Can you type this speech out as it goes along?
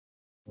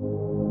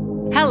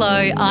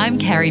Hello, I'm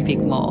Carrie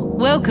Bickmore.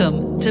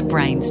 Welcome to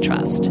Brains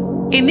Trust.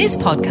 In this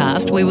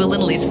podcast, we will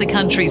enlist the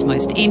country's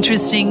most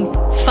interesting,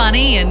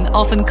 funny and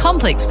often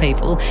complex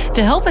people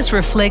to help us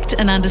reflect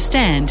and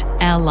understand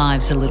our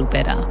lives a little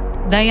better.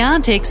 They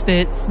aren't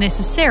experts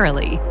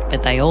necessarily,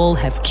 but they all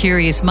have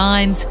curious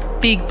minds,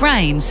 big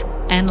brains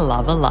and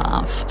love a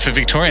laugh. For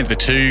Victorians, the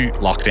two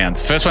lockdowns,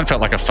 the first one felt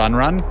like a fun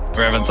run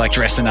where everyone's like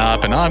dressing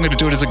up and, I'm going to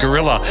do it as a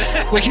gorilla.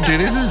 We can do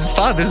this. This is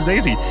fun. This is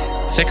easy.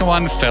 Second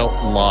one felt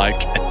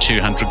like a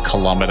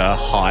 200-kilometre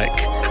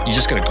hike. You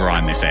just got to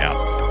grind this out.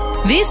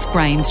 This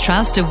Brains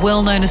Trust of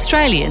well-known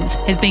Australians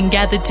has been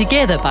gathered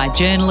together by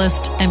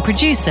journalist and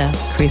producer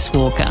Chris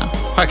Walker.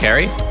 Hi,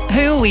 Carrie.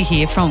 Who will we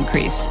hear from,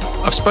 Chris?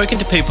 I've spoken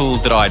to people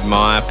that I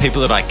admire,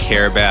 people that I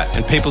care about,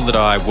 and people that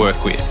I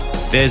work with.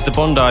 There's the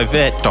Bondi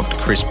vet, Dr.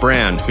 Chris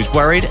Brown, who's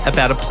worried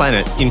about a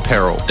planet in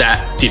peril.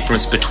 That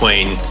difference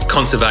between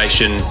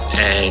conservation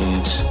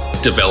and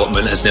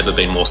development has never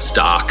been more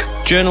stark.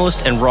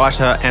 Journalist and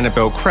writer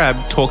Annabelle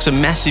Crabb talks a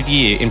massive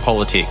year in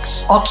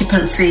politics.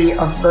 Occupancy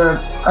of the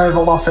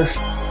Oval Office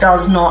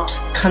does not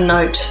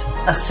connote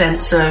a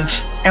sense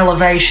of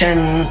elevation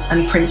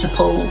and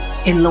principle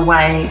in the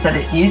way that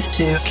it used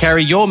to.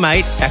 Carrie, your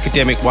mate,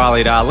 academic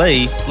Waleed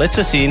Ali, lets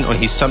us in on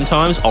his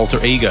sometimes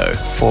alter ego.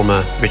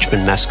 Former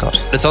Richmond mascot.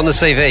 It's on the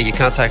CV, you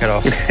can't take it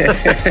off.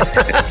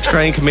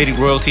 Australian comedic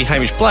royalty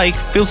Hamish Blake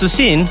fills us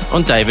in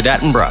on David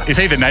Attenborough. Is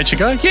he the nature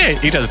guy? Yeah,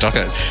 he does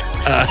docos.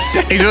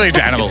 He's really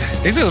into animals.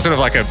 He's sort of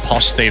like a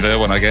posh Steve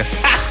Irwin, I guess.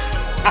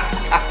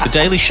 The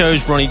Daily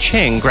Show's Ronnie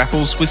Cheng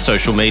grapples with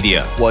social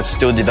media. We're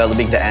still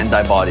developing the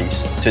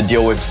antibodies to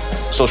deal with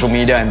social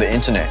media and the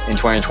internet in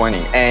 2020.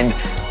 And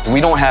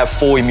we don't have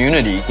full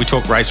immunity. We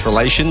talk race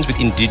relations with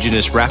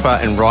Indigenous rapper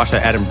and writer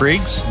Adam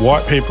Briggs.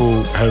 White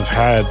people have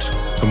had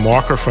the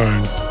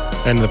microphone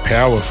and the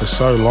power for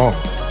so long.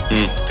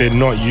 They're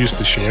not used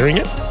to sharing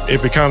it.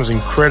 It becomes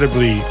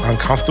incredibly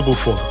uncomfortable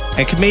for them.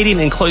 And comedian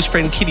and close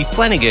friend Kitty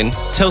Flanagan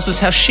tells us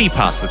how she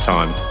passed the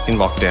time in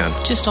lockdown.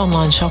 Just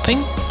online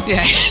shopping.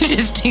 Yeah,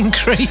 just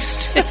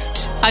increased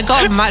it. I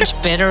got much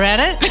better at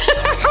it.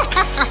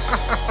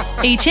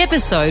 Each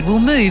episode will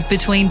move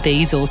between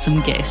these awesome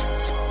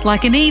guests,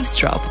 like an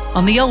eavesdrop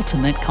on the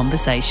ultimate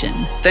conversation.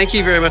 Thank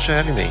you very much for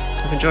having me.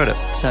 I've enjoyed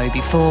it. So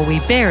before we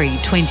bury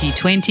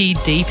 2020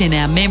 deep in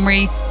our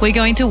memory, we're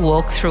going to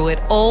walk through it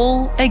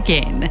all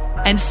again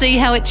and see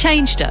how it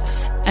changed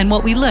us and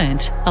what we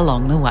learnt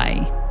along the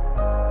way.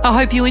 I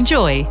hope you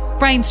enjoy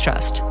Brains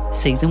Trust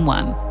Season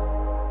 1.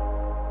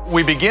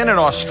 We begin in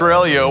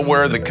Australia,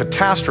 where the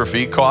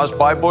catastrophe caused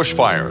by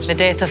bushfires. The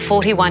death of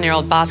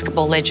 41-year-old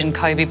basketball legend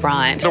Kobe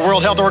Bryant. The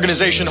World Health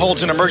Organization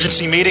holds an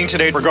emergency meeting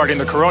today regarding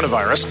the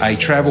coronavirus. A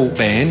travel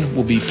ban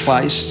will be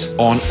placed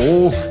on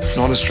all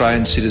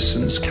non-Australian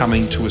citizens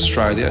coming to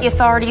Australia. The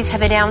authorities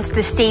have announced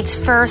the state's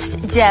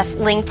first death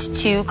linked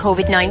to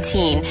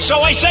COVID-19.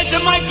 So I said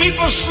to my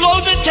people, slow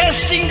the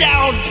testing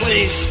down,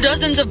 please.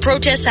 Dozens of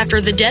protests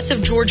after the death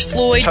of George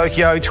Floyd.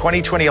 Tokyo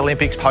 2020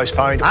 Olympics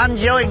postponed. I'm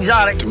Joe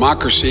Exotic.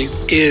 Democracy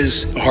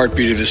is the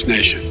heartbeat of this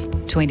nation.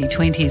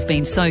 2020 has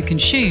been so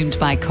consumed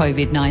by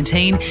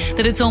COVID-19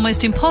 that it's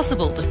almost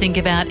impossible to think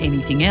about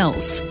anything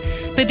else.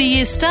 But the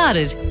year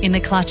started in the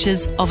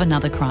clutches of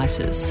another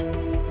crisis.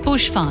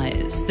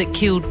 Bushfires that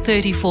killed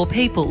 34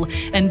 people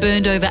and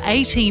burned over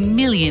 18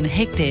 million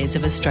hectares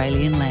of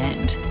Australian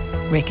land.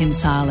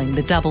 Reconciling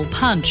the double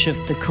punch of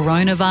the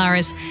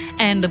coronavirus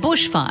and the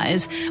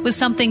bushfires was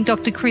something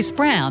Dr. Chris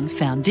Brown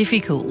found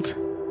difficult.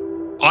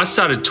 I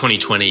started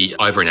 2020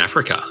 over in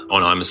Africa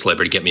on I'm a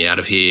Celebrity, Get Me Out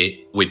of Here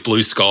with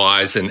blue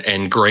skies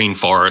and green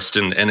forest.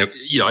 And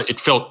it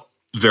felt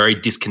very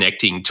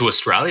disconnecting to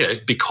Australia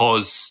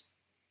because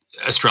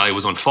Australia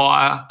was on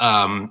fire.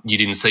 You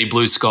didn't see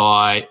blue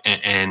sky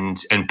and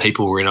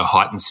people were in a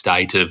heightened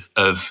state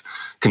of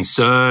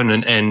concern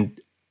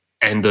and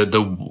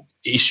the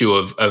issue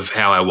of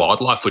how our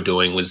wildlife were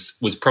doing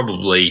was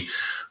probably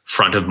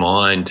front of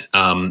mind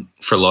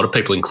for a lot of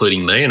people,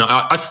 including me. And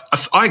I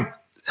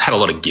had a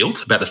lot of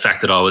guilt about the fact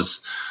that I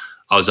was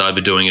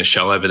overdoing a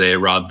show over there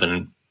rather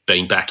than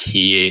being back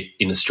here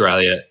in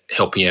Australia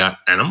helping out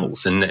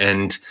animals.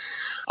 And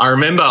I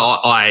remember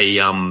I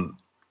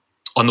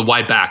on the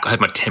way back, I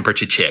had my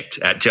temperature checked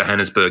at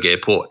Johannesburg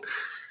Airport.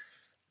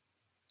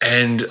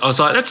 And I was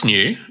like, that's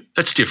new,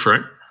 that's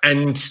different.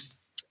 And,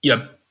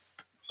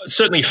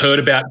 certainly heard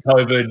about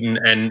COVID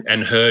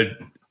and heard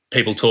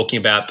people talking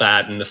about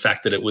that and the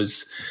fact that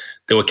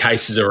there were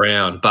cases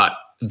around. But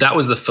that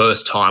was the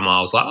first time I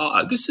was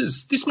like,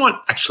 this might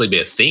actually be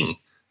a thing.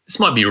 This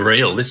might be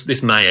real.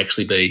 This may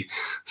actually be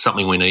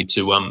something we need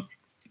to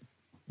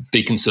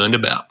be concerned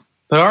about.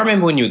 But I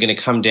remember when you were going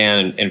to come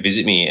down and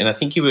visit me, and I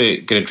think you were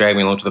going to drag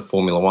me along to the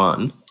Formula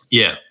One.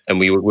 Yeah. And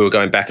we were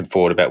going back and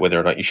forward about whether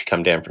or not you should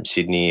come down from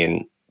Sydney.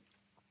 And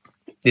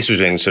this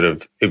was in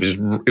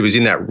it was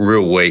in that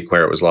real week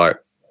where it was like,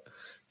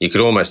 you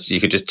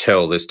could just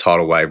tell this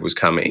tidal wave was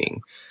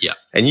coming. Yeah.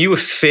 And you were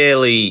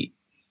fairly,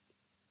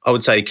 I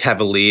would say,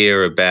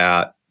 cavalier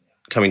about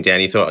coming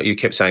down. You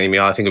kept saying to me,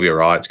 I think it'll be all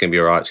right. It's going to be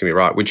all right. It's going to be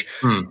all right, which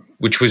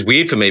which was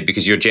weird for me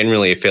because you're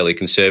generally a fairly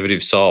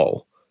conservative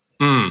soul.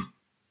 Mm.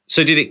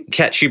 So did it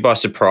catch you by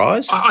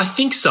surprise? I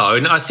think so.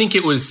 And I think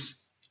it was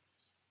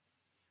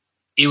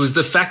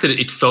the fact that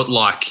it felt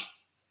like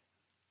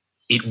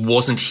it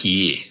wasn't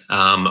here.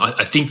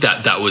 I think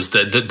that was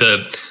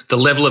the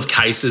level of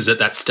cases at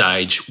that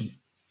stage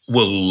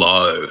were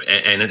low,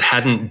 and it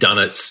hadn't done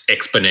its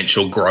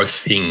exponential growth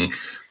thing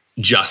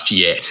just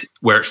yet,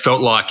 where it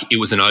felt like it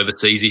was an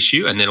overseas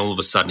issue and then all of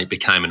a sudden it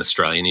became an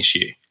Australian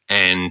issue.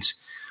 And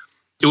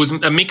it was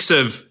a mix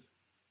of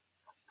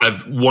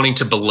wanting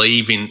to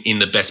believe in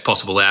the best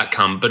possible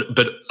outcome, but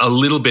a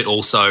little bit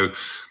also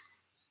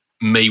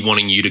me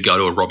wanting you to go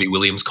to a Robbie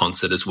Williams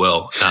concert as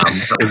well.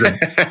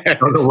 That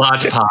was a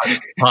large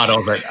part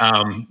of it,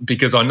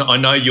 because I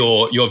know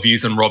your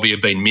views on Robbie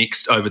have been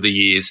mixed over the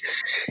years,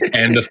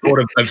 and the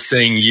thought of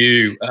seeing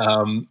you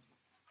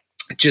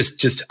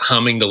just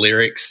humming the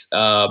lyrics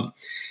to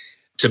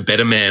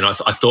Better Man, I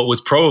thought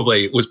was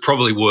probably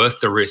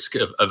worth the risk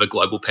of a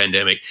global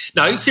pandemic.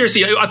 No,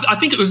 seriously, I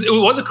think it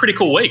was a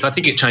critical week. I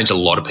think it changed a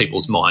lot of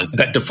people's minds.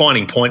 That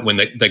defining point when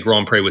the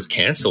Grand Prix was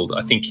cancelled,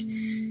 I think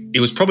it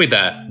was probably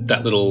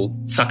that little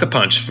sucker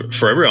punch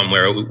for everyone,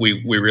 where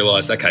we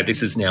realised, okay,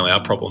 this is now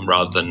our problem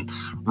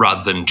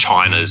rather than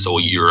China's or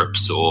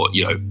Europe's or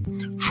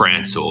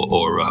France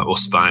or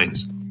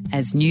Spain's.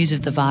 As news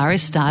of the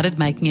virus started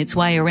making its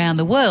way around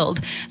the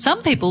world,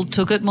 some people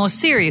took it more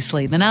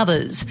seriously than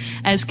others,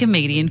 as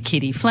comedian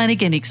Kitty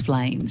Flanagan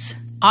explains.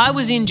 I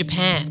was in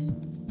Japan,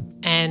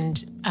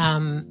 and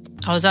I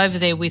was over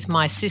there with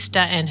my sister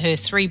and her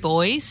 3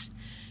 boys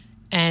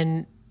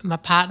and my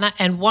partner,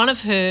 and one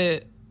of her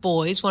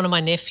boys, one of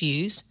my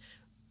nephews,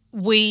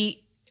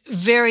 we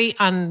very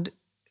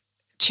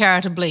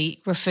uncharitably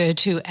referred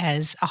to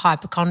as a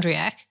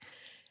hypochondriac.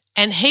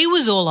 And he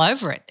was all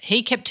over it.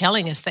 He kept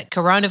telling us that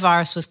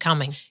coronavirus was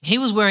coming. He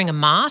was wearing a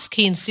mask.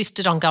 He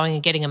insisted on going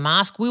and getting a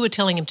mask. We were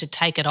telling him to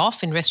take it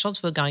off in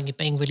restaurants. We were going, you're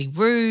being really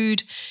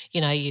rude.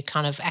 You're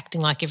kind of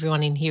acting like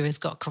everyone in here has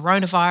got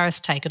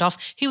coronavirus. Take it off.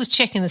 He was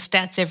checking the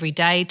stats every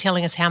day,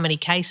 telling us how many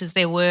cases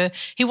there were.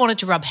 He wanted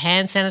to rub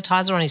hand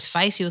sanitizer on his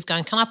face. He was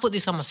going, can I put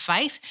this on my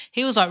face?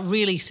 He was like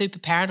really super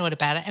paranoid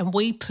about it, and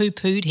we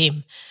poo-pooed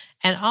him.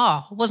 And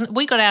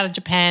we got out of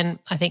Japan,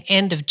 I think,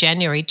 end of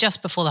January,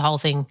 just before the whole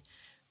thing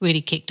really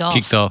kicked off.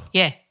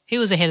 Yeah, he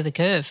was ahead of the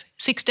curve.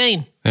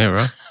 16. Yeah,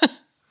 right.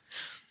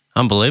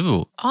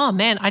 Unbelievable. Oh,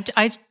 man,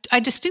 I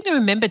distinctly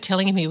remember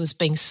telling him he was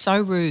being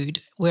so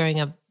rude wearing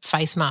a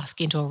face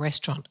mask into a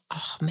restaurant.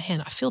 Oh,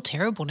 man, I feel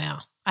terrible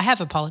now. I have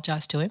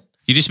apologised to him.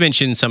 You just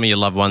mentioned some of your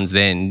loved ones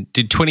then.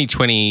 Did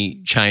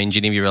 2020 change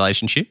any of your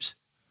relationships?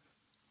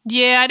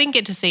 Yeah, I didn't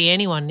get to see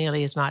anyone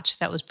nearly as much.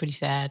 That was pretty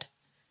sad,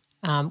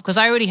 because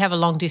I already have a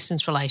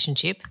long-distance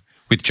relationship.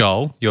 With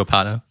Joel, your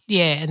partner?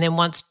 Yeah, and then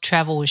once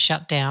travel was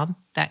shut down,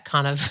 that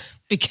kind of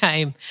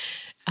became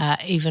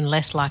even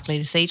less likely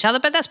to see each other.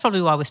 But that's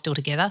probably why we're still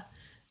together.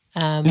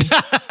 I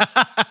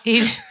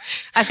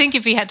think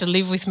if he had to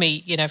live with me,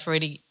 for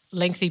any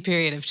lengthy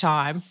period of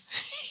time,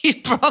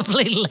 he'd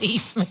probably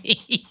leave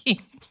me.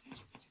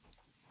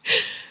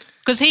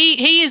 Because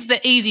he is the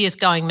easiest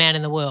going man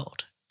in the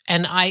world.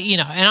 And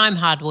I'm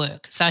hard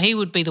work. So he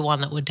would be the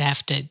one that would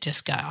have to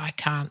just go, I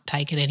can't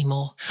take it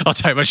anymore. I'll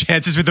take my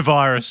chances with the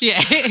virus.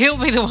 Yeah, he'll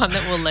be the one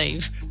that will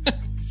leave.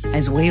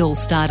 As we all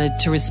started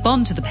to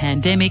respond to the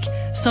pandemic,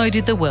 so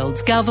did the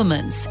world's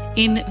governments,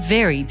 in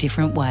very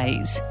different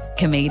ways.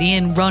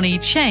 Comedian Ronnie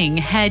Cheng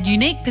had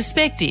unique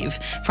perspective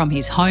from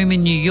his home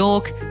in New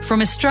York,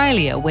 from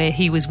Australia, where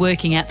he was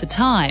working at the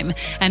time,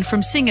 and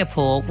from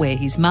Singapore, where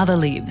his mother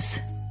lives.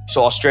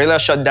 So Australia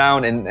shut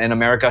down and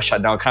America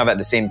shut down kind of at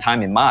the same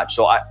time in March.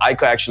 So I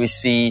could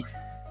actually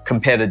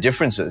compare the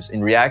differences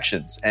in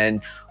reactions.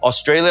 And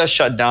Australia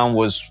shut down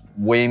was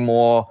way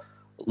more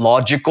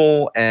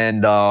logical,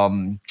 and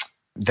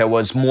there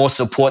was more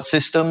support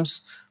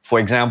systems. For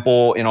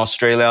example, in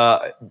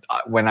Australia,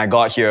 when I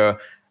got here,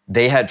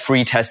 they had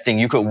free testing.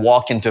 You could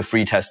walk into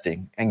free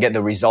testing and get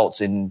the results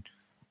in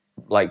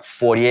like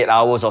 48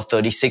 hours or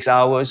 36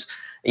 hours.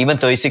 Even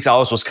 36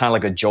 hours was kind of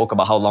like a joke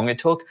about how long it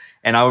took.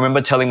 And I remember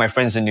telling my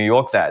friends in New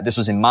York that this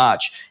was in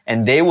March,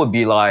 and they would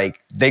be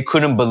like, they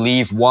couldn't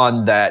believe,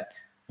 one, that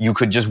you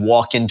could just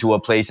walk into a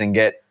place and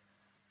get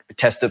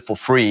tested for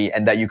free,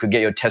 and that you could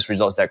get your test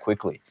results that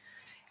quickly.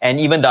 And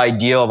even the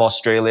idea of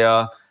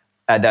Australia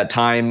at that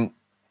time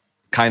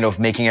kind of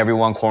making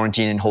everyone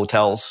quarantine in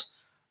hotels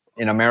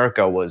in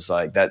America was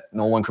like that.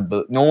 No one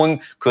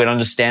could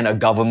understand a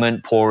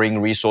government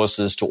pouring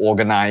resources to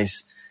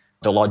organize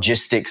the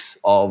logistics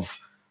of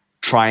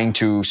trying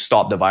to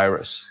stop the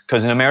virus.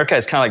 Because in America,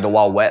 it's kind of like the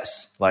Wild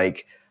West.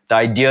 Like the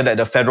idea that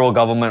the federal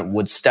government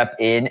would step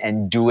in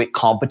and do it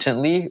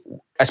competently,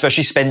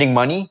 especially spending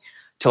money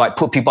to like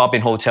put people up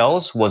in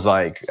hotels, was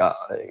like,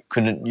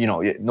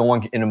 no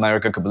one in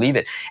America could believe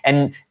it.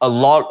 And a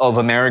lot of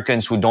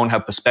Americans who don't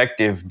have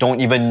perspective don't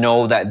even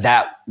know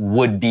that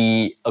would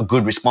be a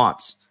good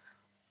response.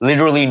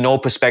 Literally no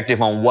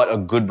perspective on what a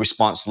good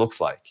response looks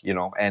like,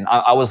 And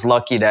I was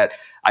lucky that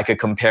I could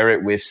compare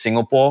it with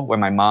Singapore, where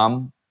my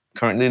mom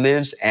currently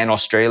lives and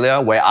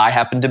Australia, where I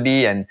happen to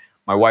be, and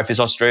my wife is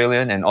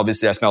Australian, and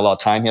obviously I spent a lot of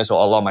time here, so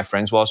a lot of my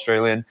friends were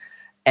Australian,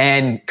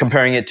 and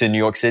comparing it to New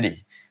York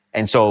City.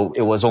 And so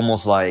it was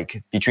almost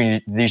like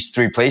between these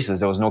three places,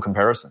 there was no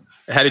comparison.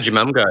 How did your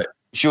mum go?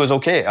 She was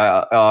okay.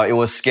 It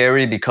was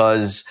scary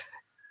because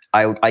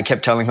I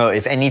kept telling her,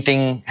 if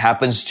anything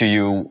happens to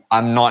you,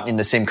 I'm not in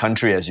the same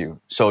country as you.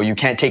 So you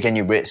can't take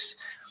any risks.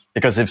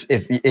 Because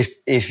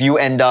if you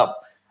end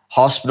up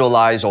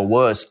hospitalized or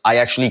worse, I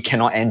actually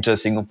cannot enter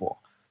Singapore.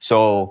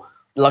 So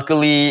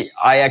luckily,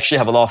 I actually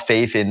have a lot of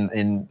faith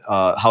in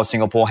how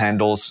Singapore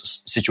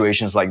handles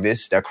situations like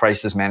this. Their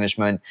crisis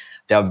management,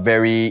 they are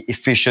very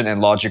efficient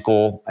and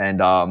logical. And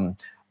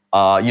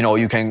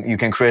you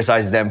can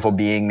criticize them for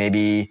being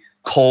maybe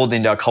cold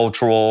in their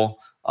cultural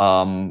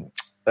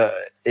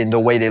in the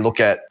way they look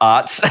at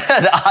arts,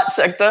 the art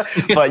sector,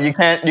 but you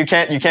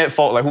can't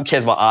fault, like, who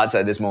cares about arts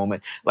at this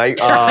moment? Like,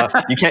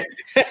 you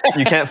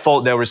can't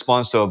fault their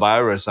response to a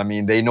virus. I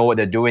mean, they know what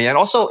they're doing. And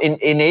also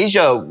in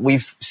Asia,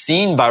 we've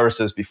seen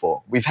viruses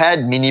before. We've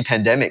had mini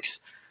pandemics,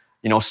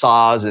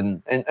 SARS.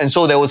 And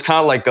so there was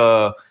kind of like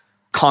a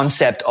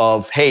concept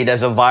of, hey,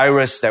 there's a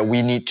virus that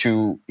we need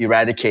to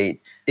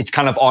eradicate. It's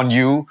kind of on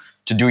you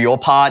to do your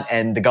part,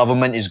 and the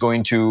government is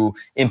going to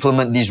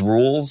implement these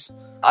rules.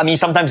 I mean,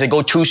 sometimes they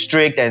go too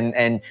strict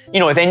and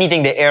if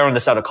anything, they err on the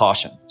side of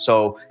caution.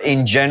 So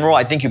in general,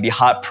 I think you'd be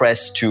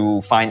hard-pressed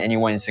to find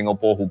anyone in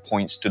Singapore who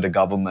points to the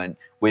government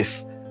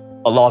with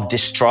a lot of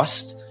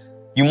distrust.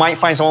 You might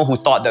find someone who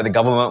thought that the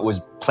government was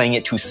playing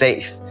it too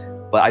safe,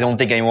 but I don't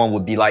think anyone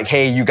would be like,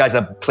 hey, you guys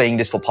are playing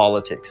this for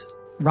politics.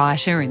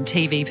 Writer and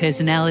TV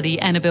personality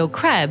Annabelle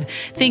Crabb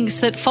thinks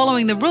that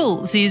following the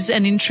rules is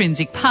an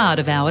intrinsic part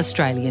of our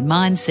Australian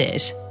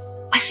mindset.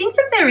 I think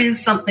that there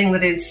is something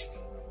that is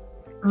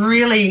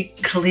really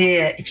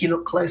clear if you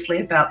look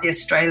closely about the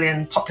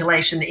Australian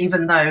population,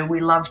 even though we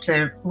love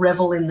to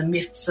revel in the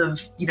myths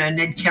of,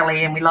 Ned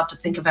Kelly, and we love to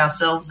think of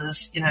ourselves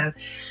as,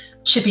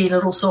 chippy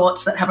little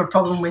sorts that have a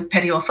problem with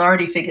petty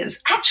authority figures.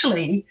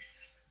 Actually,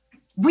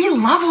 we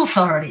love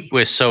authority.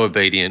 We're so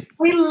obedient.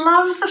 We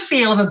love the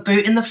feel of a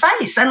boot in the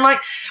face. And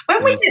like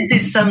when we did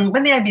this,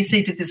 when the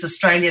ABC did this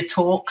Australia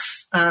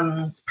Talks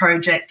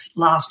project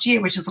last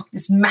year, which is like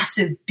this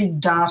massive big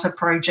data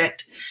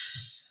project,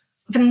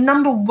 the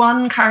number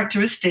one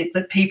characteristic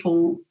that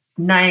people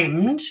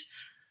named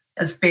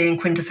as being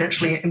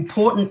quintessentially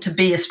important to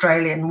be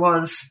Australian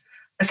was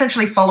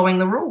essentially following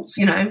the rules,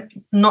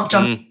 not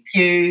jumping the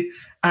queue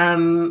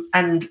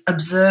and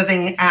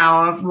observing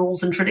our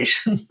rules and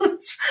traditions.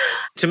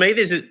 To me,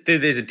 there's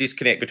a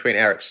disconnect between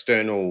our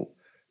external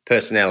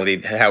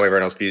personality, how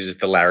everyone else views us,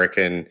 the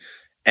larrikin,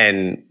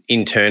 and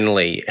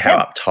internally how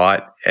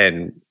uptight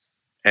and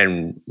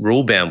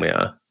rule-bound we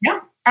are. Yeah.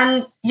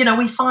 And,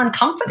 we find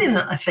comfort in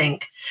it, I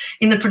think,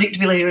 in the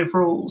predictability of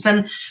rules.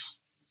 And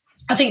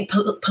I think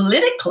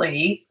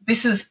politically,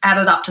 this has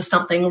added up to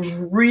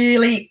something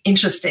really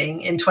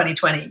interesting in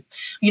 2020.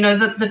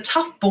 The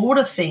tough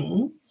border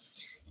thing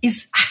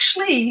is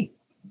actually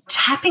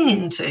tapping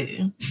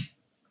into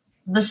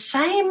the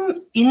same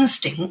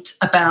instinct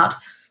about,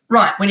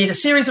 right, we need a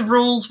series of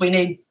rules, we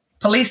need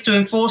police to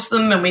enforce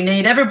them, and we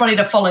need everybody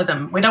to follow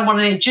them. We don't want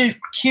any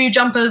queue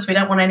jumpers, we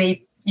don't want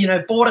any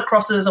border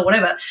crossers or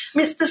whatever. I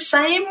mean, it's the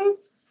same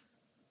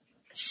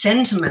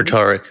sentiment.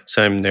 Rhetoric,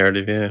 same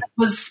narrative, yeah.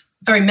 Was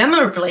very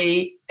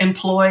memorably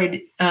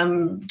employed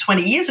 20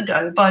 years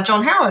ago by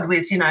John Howard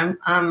with,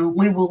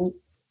 we will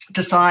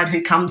decide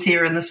who comes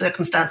here and the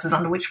circumstances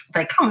under which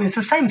they come. It's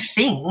the same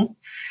thing.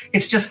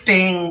 It's just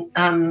being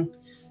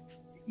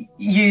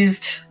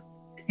used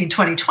in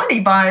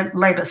 2020 by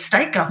Labor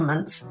state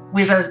governments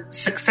with a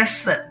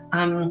success that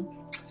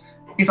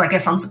is, I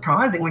guess,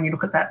 unsurprising when you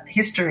look at that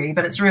history,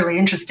 but it's really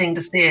interesting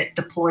to see it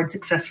deployed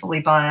successfully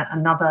by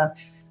another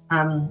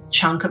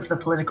chunk of the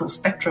political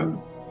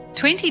spectrum.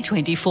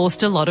 2020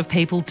 forced a lot of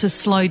people to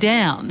slow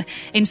down,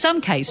 in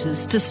some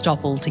cases to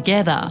stop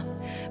altogether.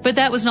 But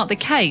that was not the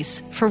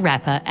case for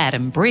rapper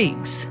Adam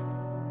Briggs.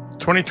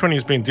 2020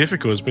 has been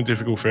difficult. It's been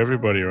difficult for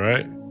everybody,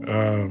 right?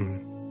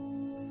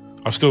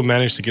 I've still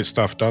managed to get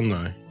stuff done,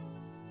 though.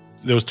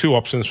 There was two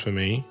options for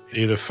me,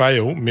 either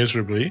fail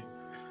miserably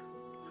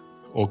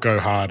or go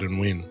hard and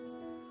win.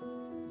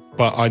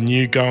 But I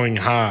knew going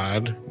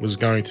hard was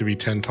going to be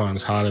 10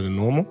 times harder than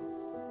normal.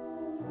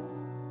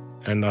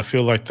 And I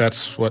feel like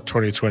that's what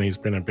 2020 has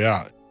been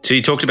about. So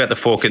you talked about the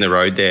fork in the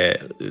road there,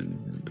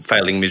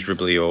 failing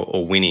miserably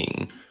or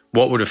winning.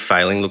 What would a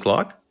failing look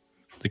like?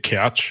 The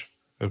couch,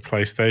 a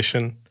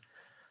PlayStation,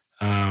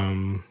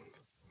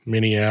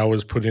 many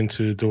hours put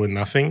into doing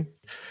nothing,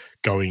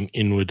 going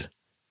inward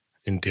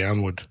and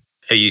downward.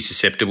 Are you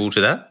susceptible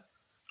to that?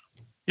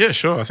 Yeah,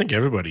 sure. I think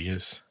everybody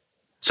is.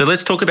 So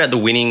let's talk about the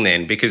winning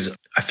then, because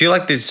I feel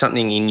like there's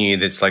something in you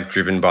that's like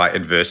driven by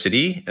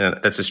adversity.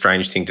 That's a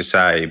strange thing to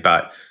say,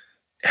 but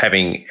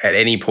having at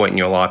any point in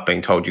your life being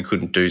told you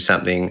couldn't do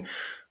something,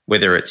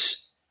 whether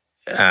it's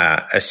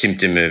a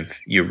symptom of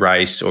your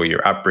race or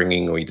your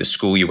upbringing or the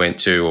school you went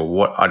to or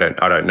what, I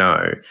don't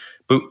know.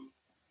 But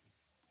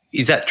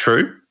is that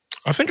true?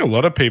 I think a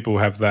lot of people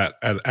have that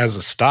as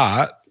a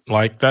start.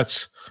 Like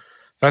that's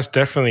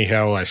definitely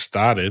how I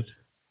started.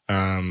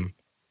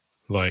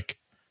 Like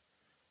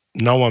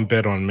no one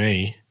bet on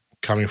me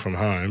coming from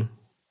home.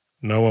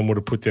 No one would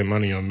have put their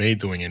money on me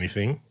doing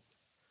anything.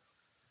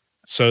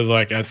 So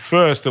like at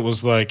first it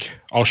was like,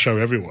 I'll show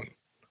everyone.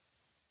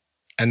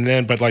 And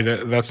then, but like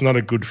that's not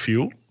a good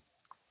fuel.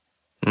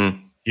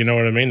 You know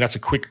what I mean? That's a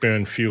quick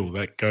burn fuel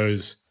that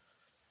goes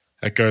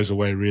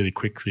away really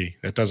quickly.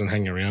 That doesn't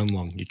hang around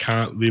long. You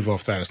can't live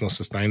off that. It's not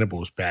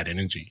sustainable. It's bad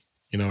energy.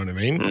 You know what I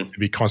mean? To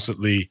be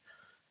constantly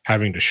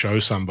having to show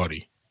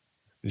somebody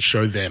and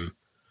show them,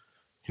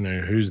 you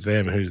know, who's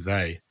them, who's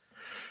they.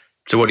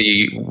 So what do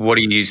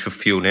you use for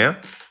fuel now?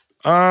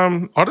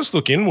 I just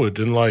look inward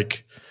and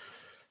like,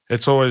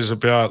 it's always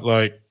about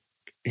like,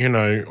 you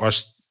know,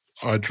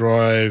 I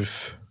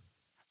drive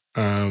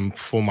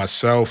for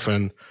myself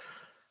and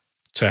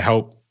to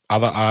help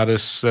other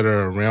artists that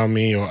are around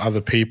me or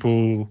other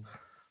people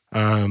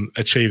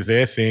achieve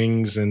their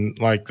things. And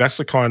like, that's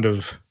the kind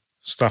of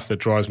stuff that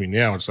drives me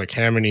now. It's like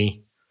how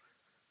many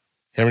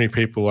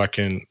people I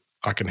can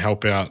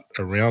help out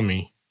around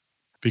me,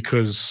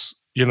 because,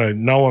 you know,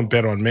 no one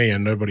bet on me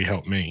and nobody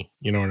helped me.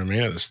 You know what I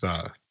mean? At the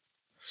start.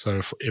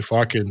 So if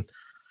I can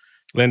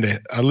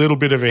lend a little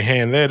bit of a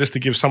hand there just to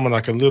give someone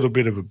like a little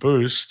bit of a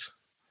boost,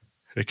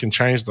 it can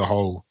change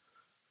the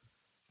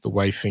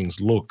way things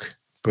look.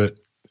 But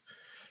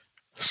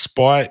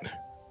spite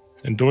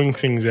and doing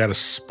things out of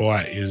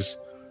spite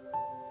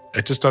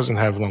it just doesn't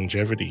have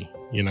longevity,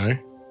 you know?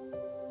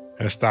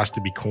 And it starts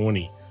to be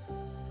corny.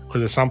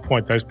 Because at some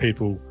point those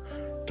people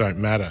don't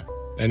matter.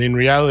 And in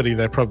reality,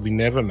 they probably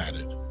never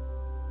mattered.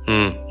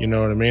 You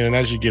know what I mean? And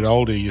as you get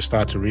older, you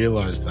start to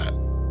realize that.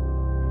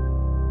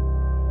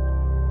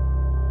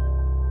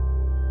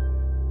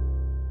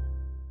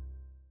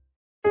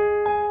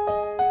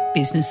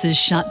 Businesses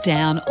shut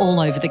down all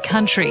over the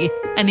country,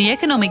 and the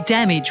economic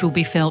damage will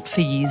be felt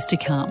for years to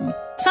come.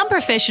 Some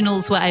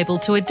professionals were able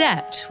to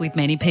adapt, with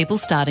many people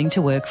starting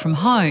to work from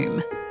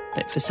home.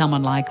 But for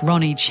someone like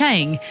Ronnie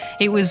Chang,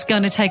 it was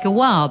going to take a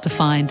while to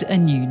find a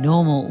new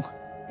normal.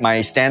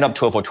 My stand-up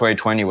tour for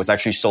 2020 was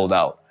actually sold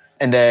out.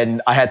 And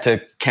then I had to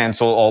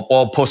cancel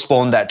or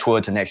postpone that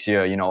tour to next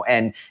year, you know.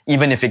 And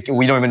even if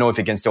we don't even know if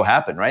it can still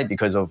happen, right?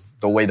 Because of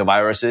the way the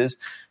virus is.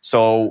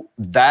 So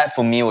that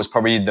for me was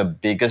probably the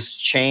biggest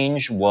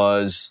change,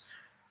 was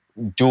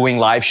doing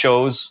live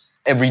shows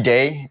every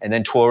day and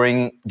then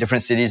touring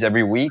different cities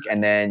every week,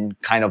 and then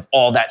kind of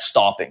all that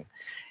stopping.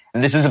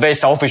 And this is very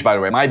selfish, by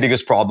the way. My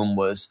biggest problem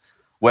was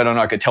whether or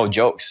not I could tell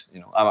jokes. You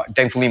know,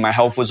 thankfully my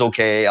health was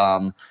okay.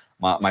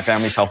 My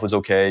family's health was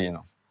okay, you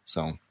know,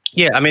 so.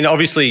 Yeah, I mean,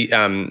 obviously,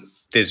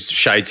 there's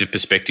shades of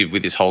perspective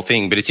with this whole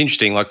thing, but it's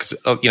interesting. Like,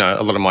 you know,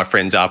 a lot of my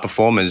friends are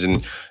performers,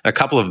 and a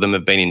couple of them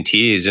have been in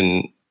tears,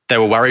 and they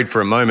were worried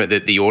for a moment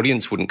that the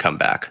audience wouldn't come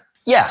back.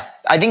 Yeah,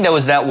 I think there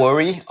was that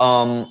worry.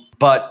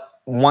 But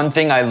one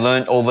thing I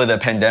learned over the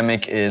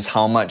pandemic is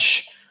how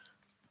much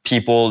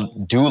people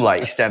do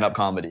like stand-up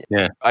comedy.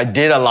 Yeah, I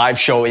did a live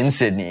show in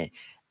Sydney,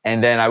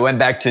 and then I went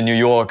back to New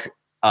York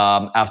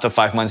after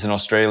 5 months in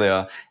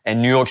Australia,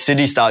 and New York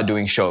City started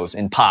doing shows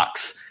in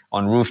parks,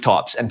 on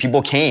rooftops, and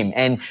people came.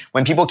 And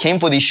when people came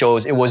for these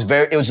shows, it was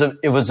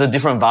a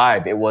different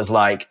vibe. It was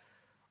like,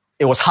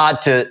 it was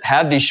hard to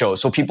have these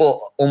shows. So people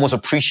almost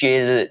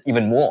appreciated it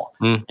even more.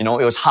 You know,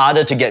 it was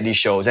harder to get these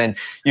shows. And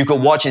you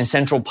could watch in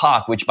Central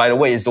Park, which by the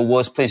way is the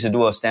worst place to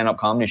do a stand-up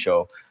comedy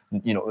show.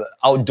 You know,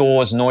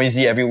 outdoors,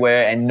 noisy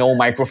everywhere, and no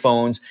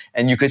microphones.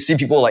 And you could see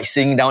people like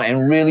sitting down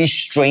and really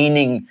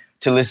straining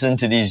to listen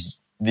to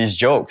these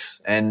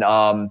jokes. And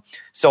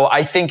so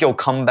I think it'll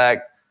come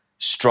back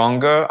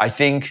stronger. I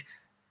think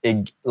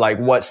like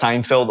what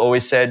Seinfeld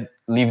always said,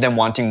 leave them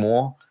wanting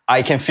more.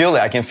 I can feel it.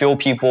 I can feel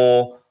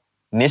people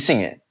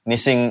missing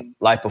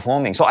live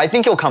performing. So I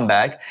think it'll come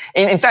back.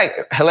 In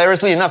fact,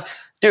 hilariously enough,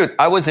 dude,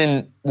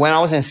 when I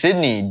was in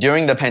Sydney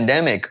during the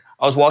pandemic,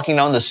 I was walking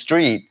down the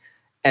street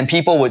and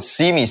people would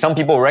see me. Some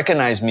people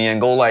recognize me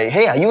and go like,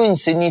 "Hey, are you in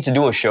Sydney to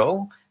do a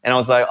show?" And I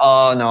was like,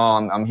 "Oh no,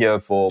 I'm here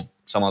for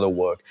some other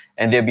work."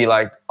 And they'd be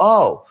like,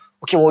 "Oh,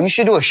 okay, well you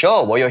should do a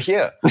show while you're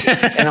here."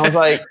 And I was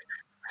like,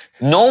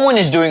 no one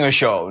is doing a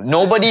show.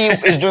 Nobody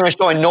is doing a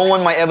show, and no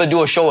one might ever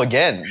do a show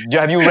again.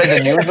 Have you read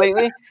the news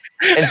lately?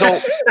 And so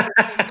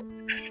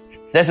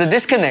there's a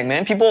disconnect,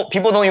 man.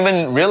 People don't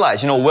even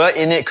realize, you know, we're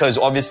in it because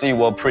obviously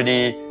we're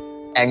pretty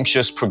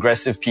anxious,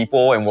 progressive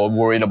people, and we're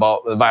worried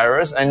about the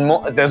virus. And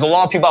there's a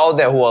lot of people out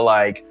there who are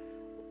like,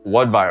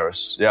 what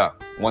virus? Yeah,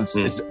 once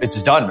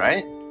it's done,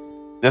 right?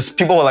 There's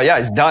people who are like, yeah,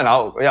 it's done.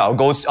 I'll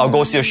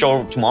go see a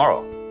show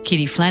tomorrow.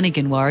 Kitty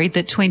Flanagan worried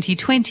that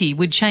 2020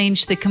 would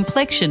change the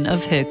complexion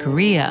of her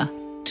career.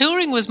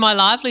 Touring was my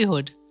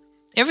livelihood.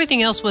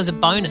 Everything else was a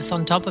bonus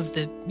on top of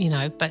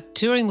but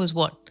touring was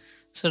what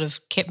sort of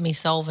kept me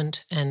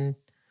solvent, and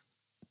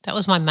that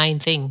was my main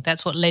thing.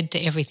 That's what led to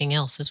everything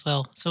else as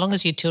well. So long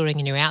as you're touring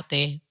and you're out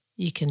there,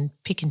 you can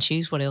pick and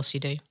choose what else you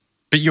do.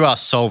 But you are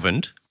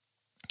solvent.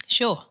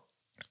 Sure.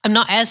 I'm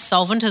not as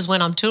solvent as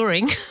when I'm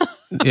touring.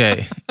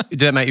 Yeah.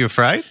 Did that make you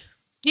afraid?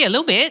 Yeah, a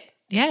little bit.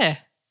 Yeah,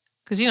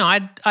 because,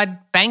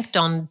 I'd banked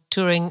on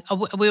touring.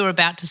 We were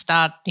about to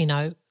start,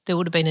 there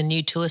would have been a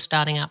new tour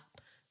starting up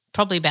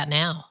probably about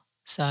now.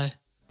 So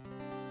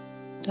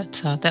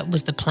that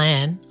was the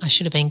plan. I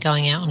should have been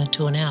going out on a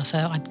tour now. So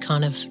I'd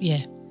kind of,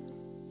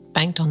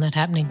 banked on that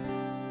happening.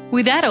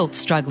 With adults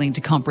struggling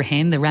to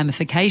comprehend the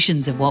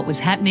ramifications of what was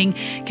happening,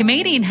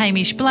 comedian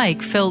Hamish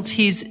Blake felt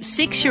his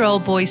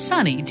 6-year-old boy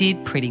Sonny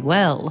did pretty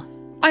well.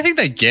 I think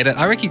they get it.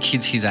 I reckon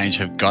kids his age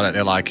have got it.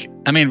 They're like,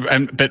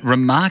 but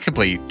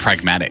remarkably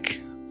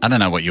pragmatic. I don't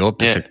know what your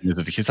perception is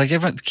of the kids. Like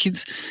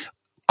kids,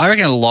 I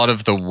reckon a lot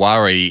of the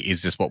worry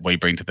is just what we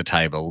bring to the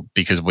table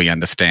because we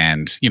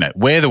understand,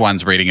 we're the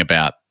ones reading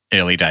about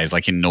early days,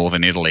 like in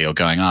northern Italy, or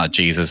going, oh,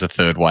 geez, there's a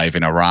third wave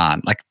in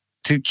Iran. Like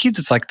to kids,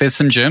 it's like there's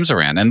some germs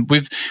around, and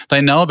they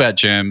know about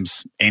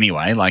germs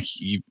anyway. Like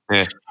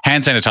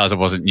hand sanitizer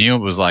wasn't new. It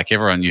was like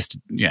everyone used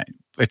to,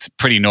 it's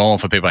pretty normal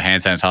for people to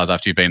hand sanitize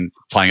after you've been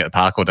playing at the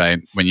park all day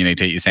when you need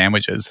to eat your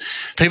sandwiches.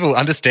 People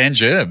understand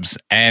germs,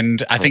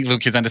 and I think little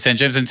kids understand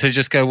germs, and to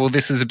just go, well,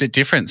 this is a bit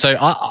different. So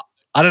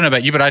I don't know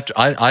about you, but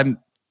I'm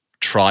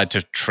tried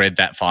to tread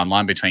that fine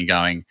line between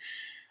going,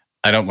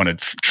 I don't want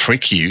to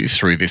trick you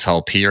through this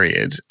whole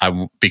period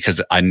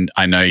because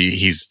I know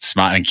he's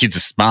smart, and kids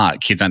are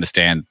smart. Kids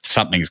understand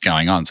something's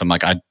going on. So I'm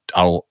like, I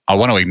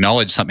want to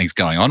acknowledge something's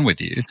going on with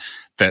you,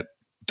 that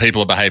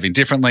people are behaving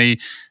differently.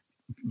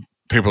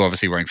 People are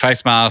obviously wearing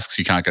face masks.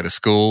 You can't go to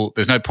school.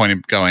 There's no point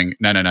in going,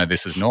 no,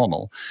 this is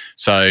normal.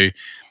 So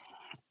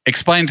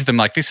explain to them,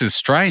 like, this is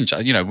strange.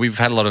 We've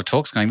had a lot of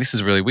talks going, this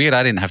is really weird.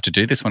 I didn't have to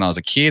do this when I was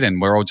a kid, and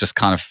we're all just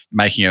kind of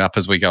making it up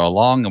as we go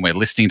along, and we're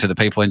listening to the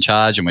people in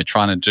charge, and we're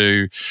trying to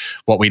do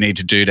what we need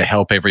to do to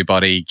help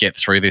everybody get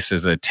through this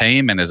as a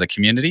team and as a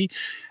community.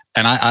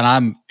 And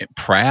I'm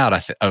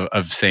proud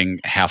of seeing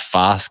how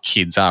fast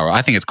kids are.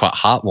 I think it's quite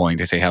heartwarming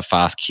to see how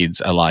fast kids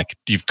are. Like,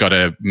 you've got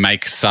to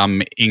make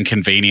some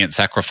inconvenient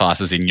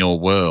sacrifices in your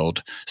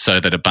world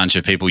so that a bunch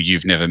of people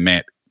you've never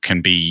met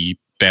can be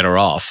better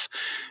off.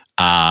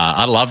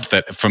 I loved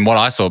that. From what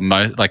I saw,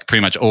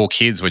 pretty much all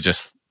kids were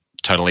just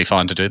totally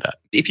fine to do that.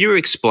 If you were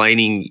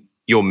explaining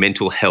your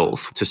mental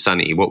health to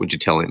Sonny, what would you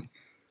tell him?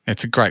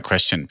 It's a great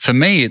question. For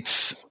me,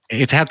 it's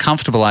how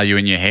comfortable are you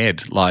in your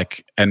head?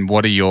 Like, and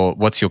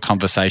what's your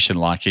conversation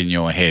like in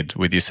your head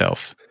with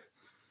yourself?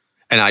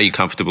 And are you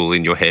comfortable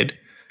in your head?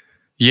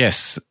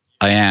 Yes,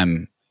 I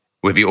am.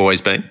 Have you always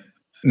been?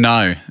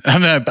 No.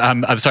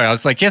 I'm sorry. I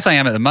was like, yes, I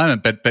am at the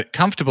moment, but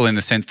comfortable in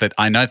the sense that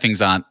I know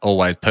things aren't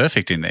always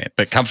perfect in there,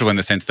 but comfortable in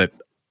the sense that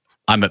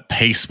I'm at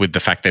peace with the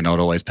fact they're not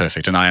always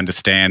perfect. And I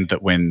understand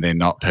that when they're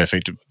not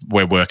perfect,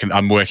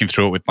 I'm working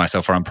through it with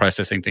myself, or I'm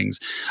processing things.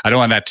 I don't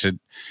want that to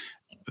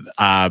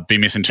be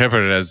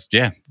misinterpreted as,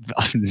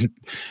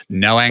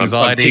 no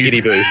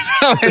anxiety.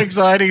 No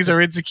anxieties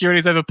or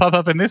insecurities ever pop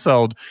up in this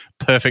old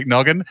perfect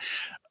noggin.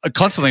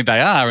 Constantly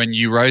they are, and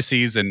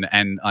neuroses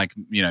and like,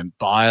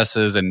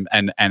 biases and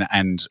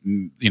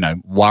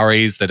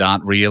worries that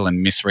aren't real,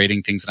 and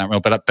misreading things that aren't real.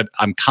 But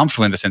I'm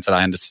comfortable in the sense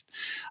that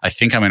I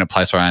think I'm in a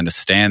place where I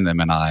understand them,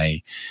 and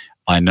I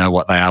know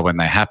what they are when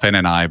they happen,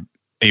 and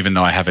even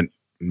though I haven't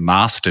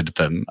mastered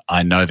them,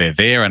 I know they're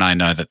there, and I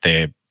know that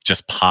they're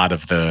just part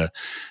of the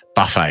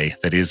buffet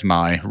that is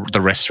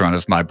the restaurant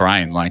of my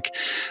brain. Like,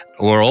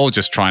 we're all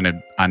just trying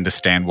to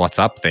understand what's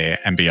up there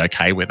and be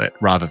okay with it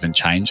rather than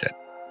change it.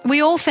 We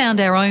all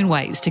found our own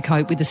ways to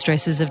cope with the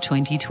stresses of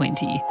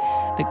 2020,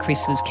 but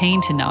Chris was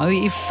keen to know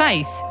if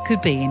faith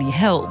could be any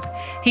help.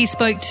 He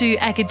spoke to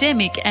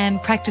academic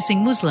and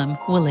practicing Muslim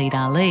Waleed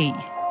Ali.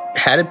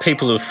 How did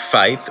people of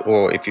faith,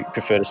 or if you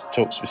prefer to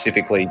talk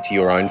specifically to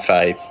your own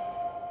faith,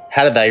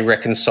 how did they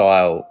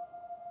reconcile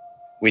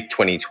with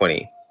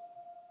 2020?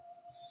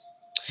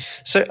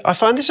 So I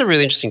find this a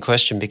really interesting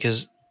question,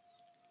 because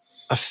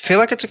I feel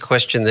like it's a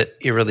question that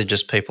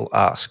irreligious people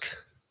ask.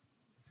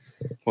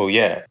 Well,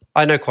 yeah.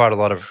 I know quite a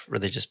lot of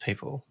religious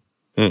people.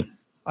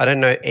 I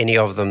don't know any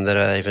of them that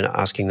are even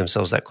asking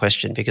themselves that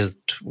question, because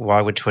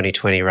why would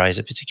 2020 raise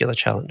a particular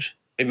challenge?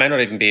 It may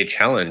not even be a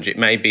challenge. It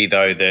may be,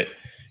 though, that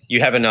you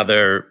have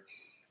another,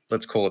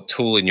 let's call it,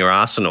 tool in your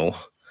arsenal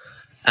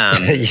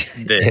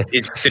that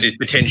is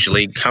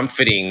potentially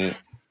comforting,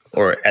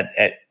 or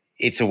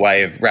it's a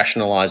way of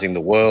rationalising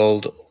the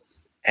world.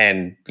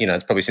 And,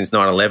 it's probably since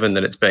 9/11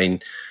 that it's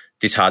been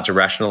this hard to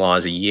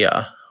rationalise a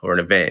year or an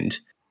event.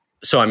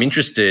 So I'm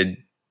interested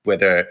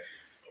whether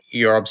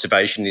your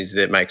observation is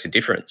that it makes a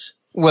difference.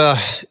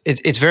 Well,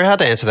 it's very hard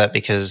to answer that,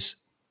 because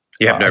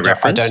you have no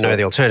reference. I don't know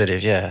the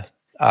alternative,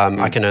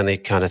 I can only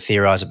kind of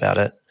theorise about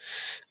it.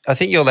 I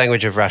think your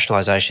language of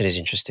rationalisation is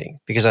interesting,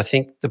 because I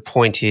think the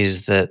point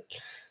is that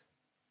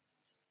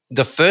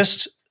the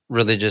first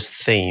religious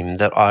theme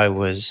that I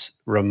was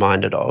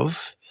reminded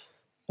of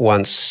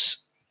once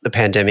the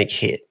pandemic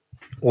hit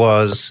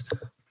was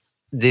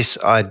this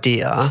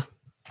idea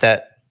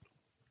that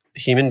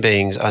human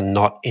beings are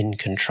not in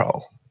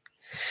control,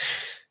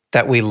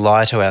 that we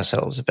lie to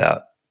ourselves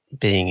about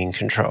being in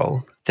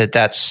control,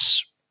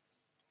 that's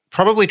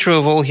probably true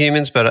of all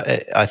humans,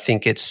 but I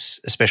think it's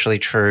especially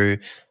true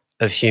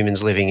of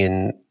humans living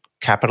in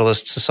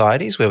capitalist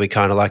societies where we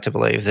kind of like to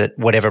believe that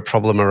whatever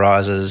problem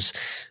arises,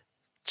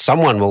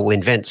 someone will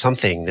invent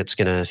something that's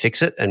going to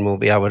fix it and we'll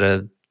be able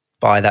to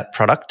buy that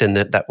product and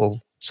that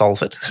will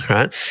solve it,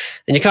 right?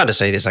 And you kind of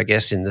see this, I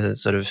guess, in the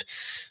sort of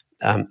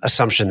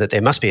assumption that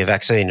there must be a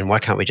vaccine and why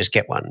can't we just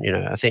get one?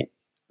 I think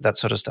that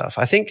sort of stuff.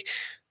 I think,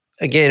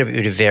 again,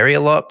 it would vary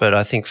a lot, but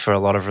I think for a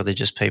lot of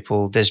religious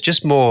people, there's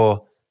just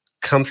more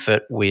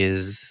comfort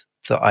with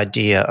the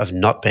idea of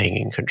not being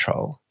in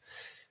control,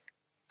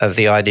 of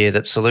the idea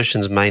that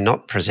solutions may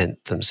not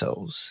present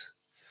themselves,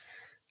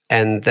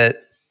 and that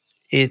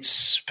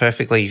it's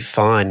perfectly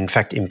fine, in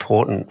fact,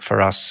 important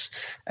for us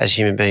as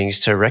human beings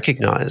to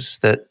recognize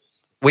that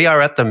we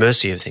are at the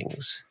mercy of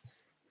things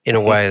in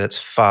a way that's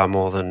far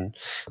more than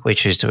we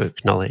choose to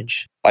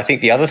acknowledge. I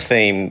think the other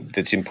theme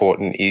that's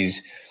important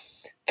is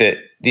that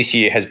this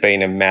year has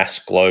been a mass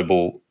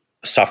global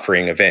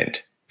suffering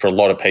event for a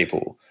lot of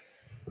people.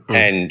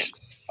 And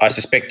I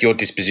suspect your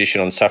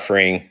disposition on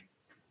suffering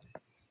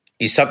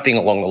is something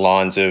along the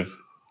lines of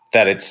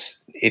that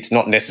it's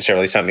not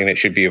necessarily something that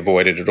should be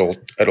avoided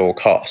at all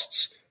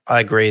costs. I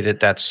agree that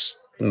that's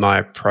my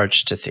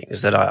approach to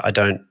things, that I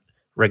don't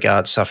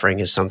regard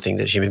suffering as something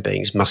that human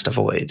beings must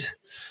avoid.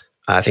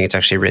 I think it's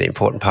actually a really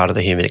important part of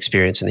the human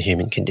experience and the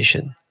human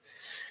condition.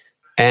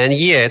 And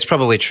yeah, it's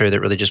probably true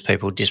that religious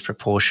people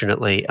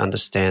disproportionately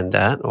understand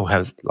that or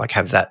have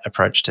that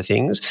approach to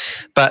things.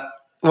 But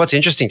what's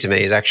interesting to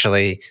me is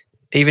actually,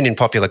 even in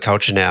popular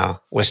culture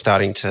now, we're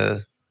starting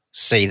to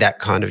see that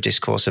kind of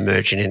discourse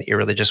emerge in an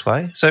irreligious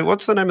way. So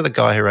what's the name of the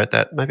guy who wrote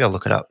that? Maybe I'll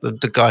look it up.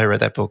 The guy who wrote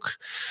that book,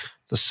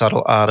 The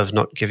Subtle Art of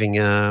Not Giving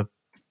a...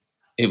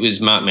 It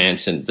was Mark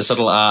Manson, The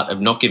Subtle Art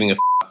of Not Giving a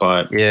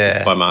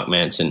by Mark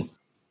Manson.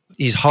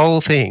 His whole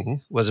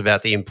thing was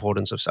about the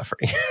importance of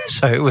suffering.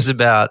 So it was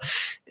about,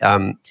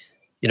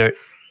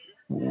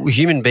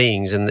 human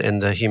beings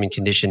and the human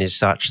condition is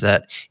such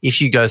that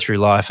if you go through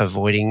life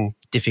avoiding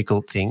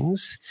difficult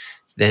things,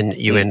 then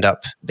you end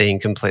up being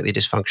completely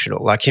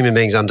dysfunctional. Like, human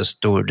beings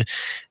understood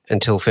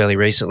until fairly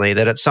recently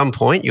that at some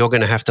point you're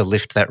going to have to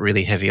lift that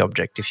really heavy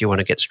object if you want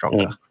to get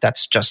stronger.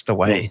 That's just the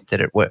way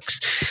that it works.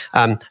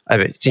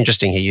 It's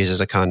interesting he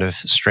uses a kind of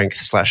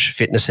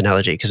strength/fitness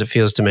analogy, because it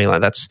feels to me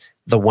like that's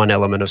the one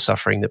element of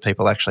suffering that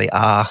people actually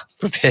are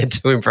prepared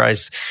to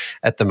embrace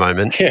at the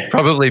moment,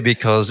 probably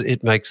because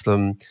it makes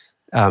them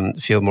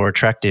feel more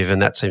attractive,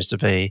 and that seems to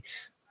be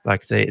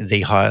like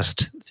the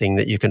highest thing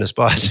that you can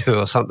aspire to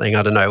or something.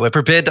 I don't know. We're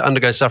prepared to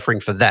undergo suffering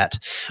for that,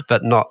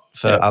 but not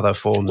for other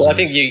forms. Well, I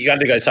think you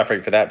undergo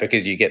suffering for that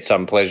because you get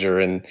some pleasure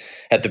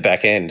at the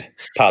back end,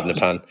 pardon the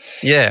pun.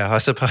 Yeah, I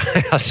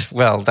suppose.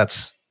 Well,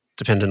 that's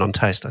dependent on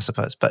taste, I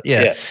suppose. But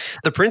yeah,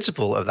 the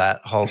principle of that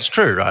holds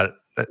true, right?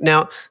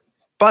 Now,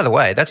 by the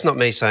way, that's not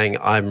me saying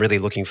I'm really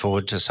looking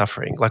forward to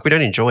suffering. Like, we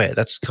don't enjoy it.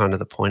 That's kind of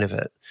the point of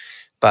it.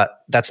 But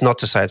that's not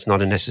to say it's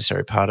not a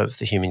necessary part of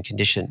the human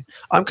condition.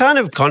 I'm kind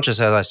of conscious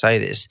as I say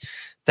this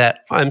that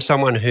I'm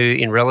someone who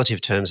in relative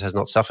terms has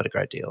not suffered a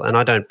great deal, and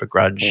I don't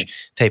begrudge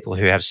people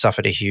who have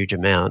suffered a huge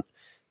amount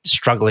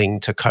struggling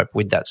to cope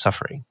with that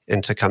suffering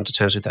and to come to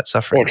terms with that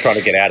suffering. Or trying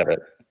to get out of it.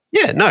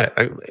 Yeah, no,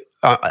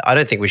 I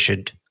don't think we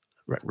should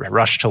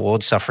rush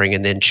towards suffering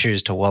and then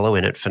choose to wallow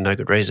in it for no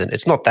good reason.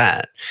 It's not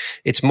that.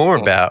 It's more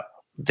about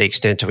the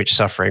extent to which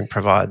suffering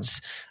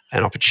provides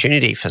an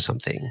opportunity for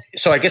something.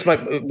 So I guess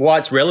why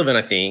it's relevant,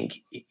 I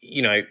think,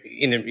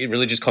 in the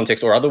religious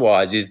context or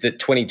otherwise, is that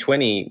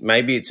 2020,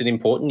 maybe it's an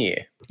important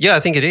year. Yeah,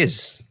 I think it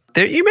is.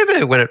 You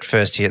remember when it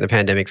first hit, the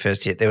pandemic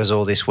first hit, there was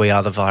all this "we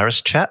are the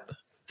virus" chat.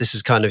 This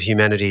is kind of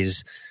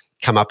humanity's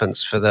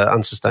comeuppance for the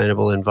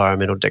unsustainable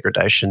environmental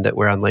degradation that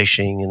we're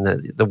unleashing and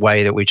the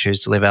way that we choose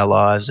to live our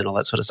lives and all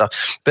that sort of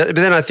stuff. But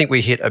then I think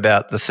we hit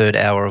about the third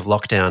hour of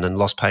lockdown and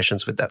lost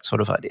patience with that sort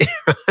of idea.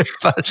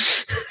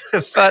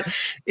 But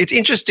it's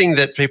interesting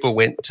that people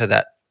went to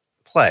that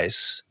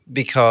place,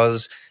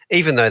 because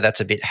even though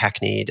that's a bit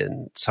hackneyed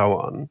and so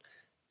on,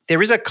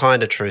 there is a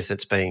kind of truth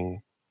that's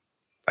being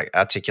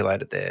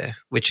articulated there,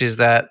 which is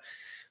that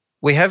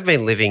we have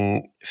been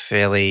living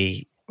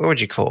fairly, what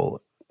would you call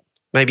it?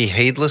 Maybe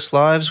heedless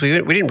lives. We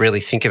didn't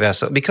really think of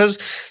ourselves because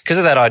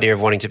of that idea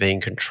of wanting to be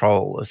in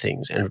control of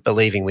things and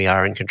believing we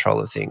are in control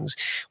of things.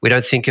 We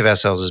don't think of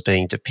ourselves as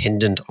being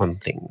dependent on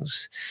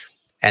things,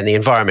 and the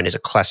environment is a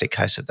classic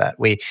case of that.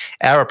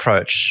 Our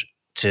approach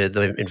to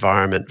the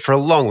environment for a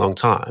long, long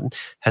time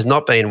has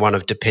not been one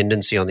of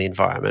dependency on the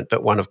environment,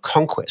 but one of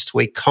conquest.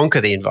 We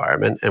conquer the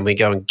environment and we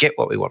go and get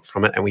what we want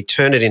from it, and we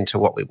turn it into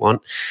what we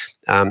want.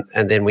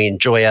 And then we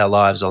enjoy our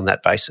lives on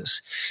that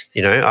basis.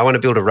 I want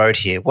to build a road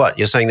here. What?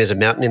 You're saying there's a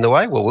mountain in the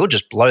way? Well, we'll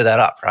just blow that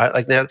up, right?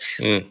 Like now,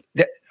 no,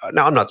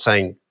 I'm not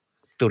saying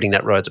building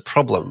that road's a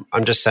problem.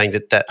 I'm just saying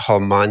that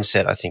whole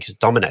mindset, I think, has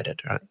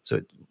dominated, right?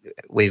 So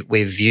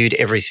we've viewed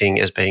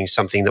everything as being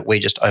something that we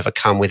just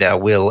overcome with our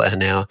will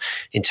and our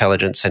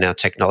intelligence and our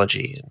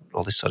technology and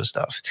all this sort of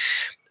stuff.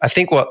 I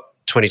think what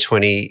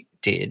 2020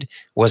 did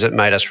was it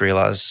made us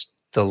realize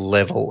the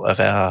level of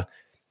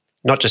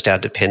not just our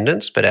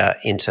dependence, but our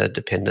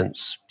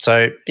interdependence.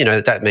 So,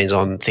 that means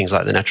on things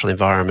like the natural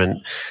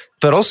environment,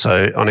 but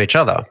also on each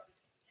other.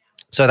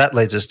 So that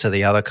leads us to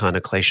the other kind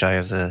of cliche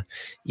of the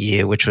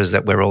year, which was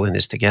that we're all in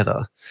this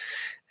together.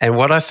 And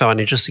what I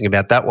find interesting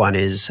about that one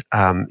is,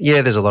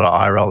 there's a lot of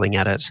eye rolling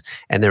at it,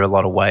 and there are a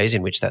lot of ways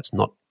in which that's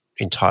not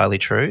entirely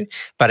true,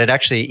 but it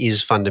actually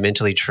is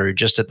fundamentally true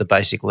just at the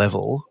basic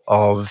level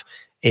of,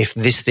 if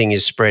this thing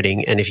is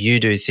spreading and if you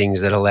do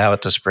things that allow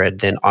it to spread,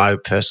 then I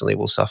personally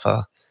will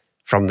suffer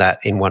from that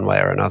in one way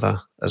or another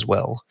as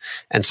well.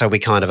 And so we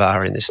kind of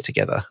are in this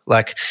together.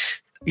 Like,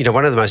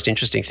 one of the most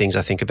interesting things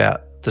I think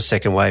about the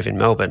second wave in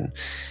Melbourne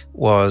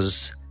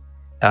was,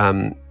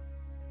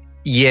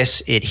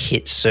 yes, it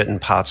hit certain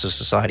parts of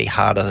society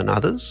harder than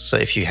others. So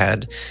if you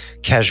had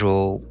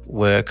casual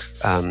work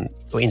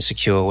or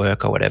insecure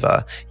work or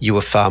whatever, you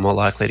were far more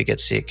likely to get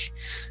sick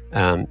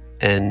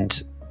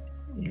and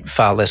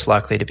far less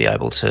likely to be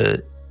able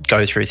to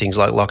go through things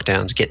like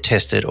lockdowns, get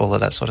tested, all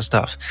of that sort of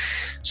stuff.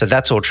 So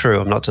that's all true.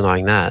 I'm not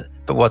denying that.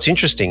 But what's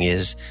interesting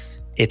is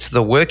it's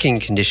the working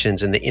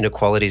conditions and the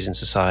inequalities in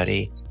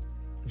society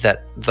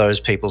that those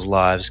people's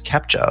lives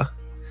capture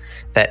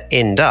that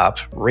end up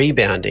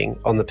rebounding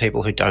on the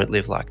people who don't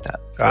live like that,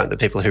 right? The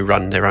people who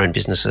run their own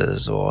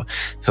businesses or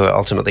who are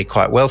ultimately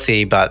quite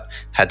wealthy but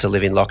had to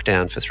live in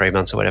lockdown for 3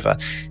 months or whatever.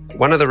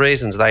 One of the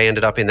reasons they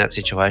ended up in that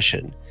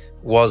situation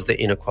was the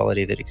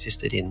inequality that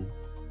existed in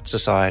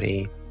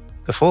society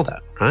before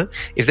that, right?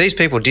 If these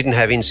people didn't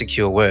have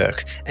insecure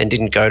work and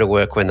didn't go to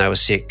work when they were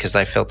sick because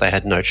they felt they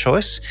had no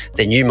choice,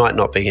 then you might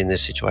not be in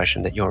this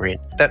situation that you're in.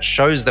 That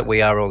shows that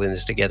we are all in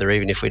this together,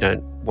 even if we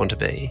don't want to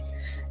be,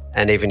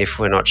 and even if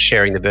we're not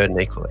sharing the burden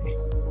equally.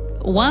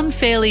 One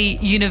fairly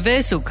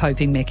universal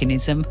coping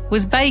mechanism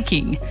was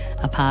baking,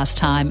 a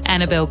pastime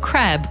Annabelle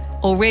Crabb,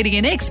 already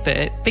an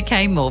expert,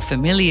 became more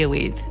familiar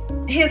with.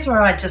 Here's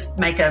where I just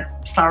make a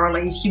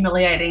thoroughly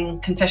humiliating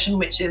confession,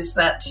 which is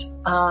that,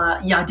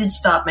 I did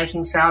start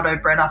making sourdough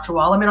bread after a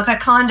while. I mean, I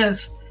kind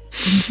of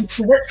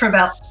did it for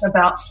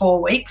about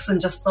 4 weeks and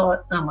just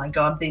thought, oh my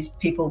God, these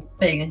people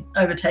being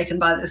overtaken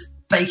by this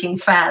baking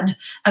fad.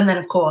 And then,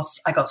 of course,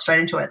 I got straight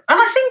into it. And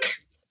I think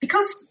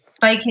because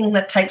baking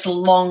that takes a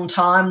long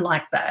time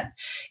like that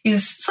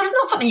is sort of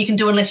not something you can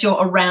do unless you're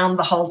around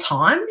the whole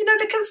time,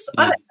 because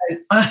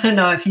I don't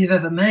know if you've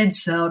ever made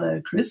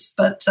sourdough, Chris,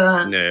 but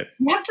no.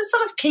 You have to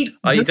sort of keep...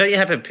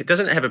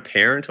 doesn't it have a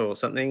parent or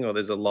something, or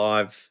there's a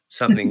live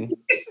something?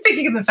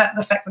 Thinking of the fact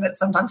that it's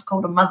sometimes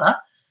called a mother,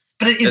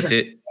 but it isn't. That's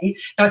it.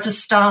 No, it's a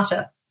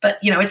starter, but,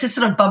 it's a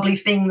sort of bubbly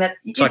thing that...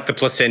 It's like the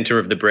placenta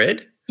of the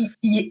bread?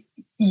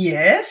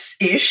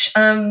 Yes-ish,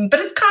 but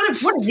it's kind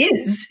of what it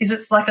is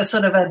it's like a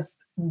sort of a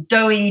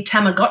doughy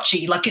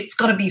Tamagotchi. Like, it's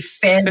got to be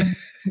fed,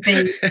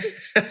 be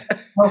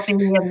healthy,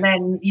 and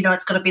then,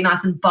 it's got to be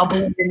nice and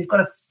bubbly, and you've got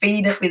to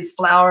feed it with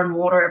flour and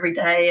water every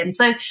day. And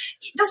so it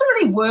doesn't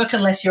really work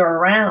unless you're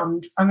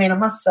around. I mean, I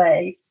must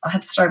say, I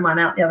had to throw mine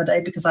out the other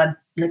day because I'd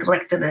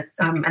neglected it,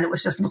 and it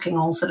was just looking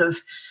all sort of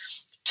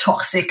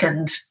toxic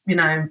and,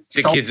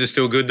 The kids are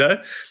still good,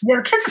 though? Yeah,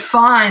 the kids are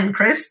fine,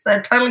 Chris.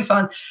 They're totally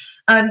fine.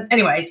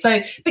 Anyway,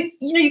 but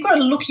you've got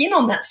to look in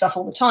on that stuff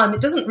all the time. You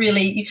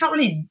can't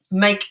really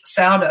make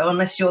sourdough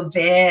unless you're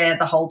there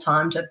the whole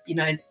time to,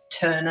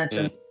 turn it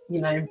and,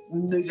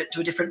 move it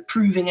to a different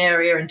proving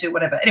area and do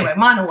whatever. Anyway,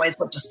 mine always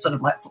were just sort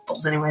of like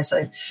footballs anyway,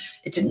 so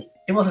it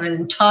wasn't an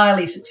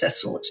entirely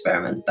successful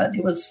experiment, but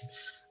it was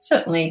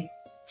certainly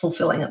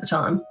fulfilling at the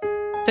time.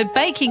 But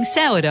baking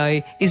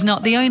sourdough is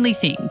not the only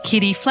thing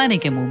Kitty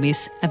Flanagan will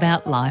miss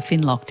about life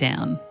in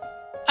lockdown.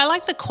 I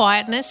like the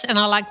quietness, and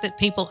I like that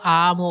people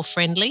are more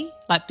friendly,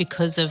 like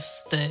because of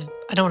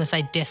I don't want to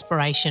say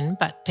desperation,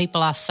 but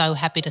people are so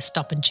happy to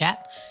stop and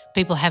chat.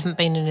 People haven't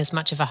been in as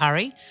much of a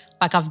hurry.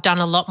 Like, I've done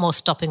a lot more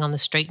stopping on the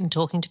street and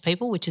talking to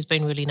people, which has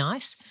been really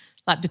nice,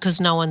 like because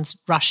no one's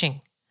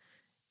rushing.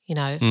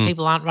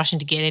 People aren't rushing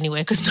to get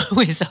anywhere because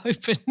nowhere's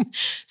open.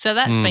 So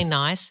that's been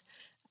nice.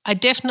 I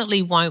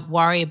definitely won't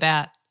worry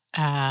about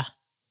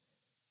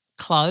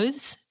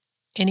clothes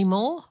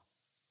anymore.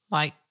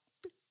 Like,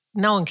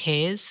 no one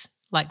cares,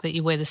 like, that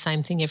you wear the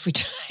same thing every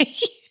day.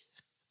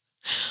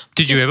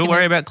 Did you ever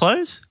worry about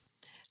clothes?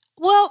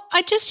 Well,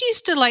 I just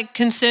used to,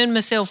 concern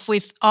myself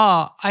with,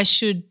 I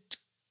should,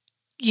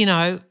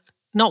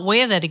 not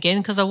wear that again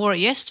because I wore it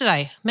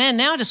yesterday. Man,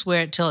 now I just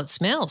wear it till it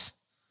smells.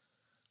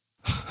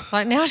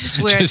 Like, now I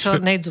just wear it till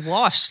it needs a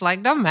wash.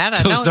 Like, doesn't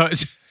matter.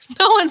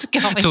 No one's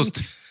going,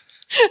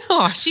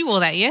 she wore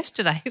that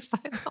yesterday. It's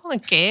like, no one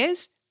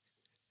cares.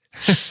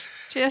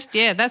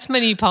 That's my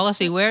new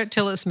policy. Wear it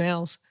till it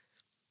smells.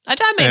 I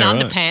don't mean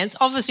underpants. Right.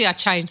 Obviously, I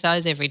change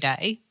those every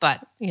day,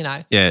 but,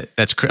 Yeah,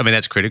 that's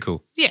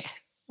critical. Yeah,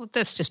 well,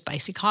 that's just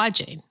basic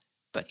hygiene,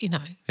 but,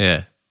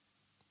 Yeah.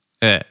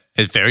 Yeah,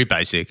 it's very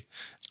basic.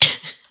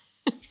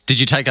 Did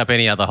you take up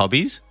any other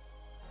hobbies?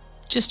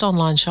 Just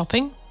online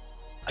shopping.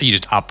 You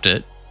just upped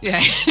it? Yeah,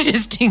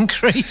 just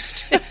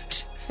increased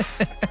it.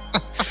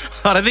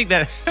 I don't think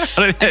that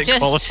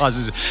qualifies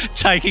as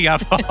taking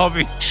up a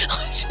hobby.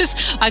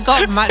 I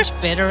got much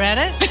better at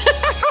it.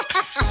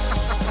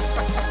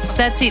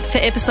 That's it for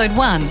episode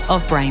 1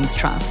 of Brains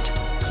Trust.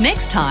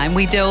 Next time,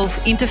 we delve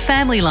into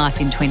family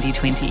life in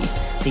 2020.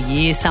 the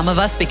year, some of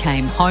us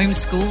became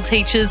homeschool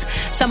teachers,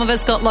 some of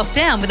us got locked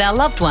down with our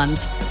loved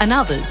ones, and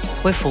others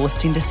were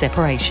forced into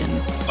separation.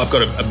 I've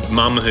got a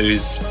mum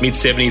who's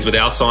mid-70s with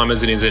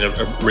Alzheimer's and is in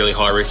a really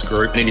high-risk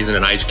group and is in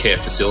an aged care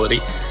facility.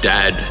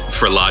 Dad,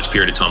 for a large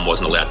period of time,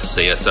 wasn't allowed to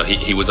see her, so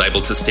he was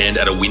able to stand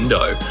at a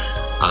window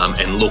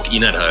and look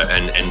in at her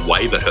and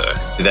wave at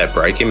her. Did that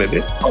break him a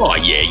bit? Oh,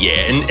 yeah.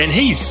 And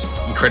he's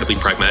incredibly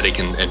pragmatic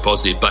and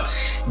positive. But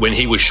when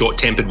he was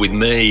short-tempered with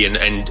me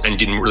and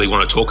didn't really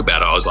want to talk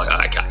about it, I was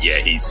like, okay, yeah,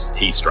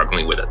 he's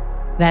struggling with it.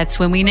 That's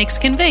when we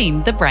next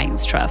convened the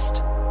Brains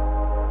Trust.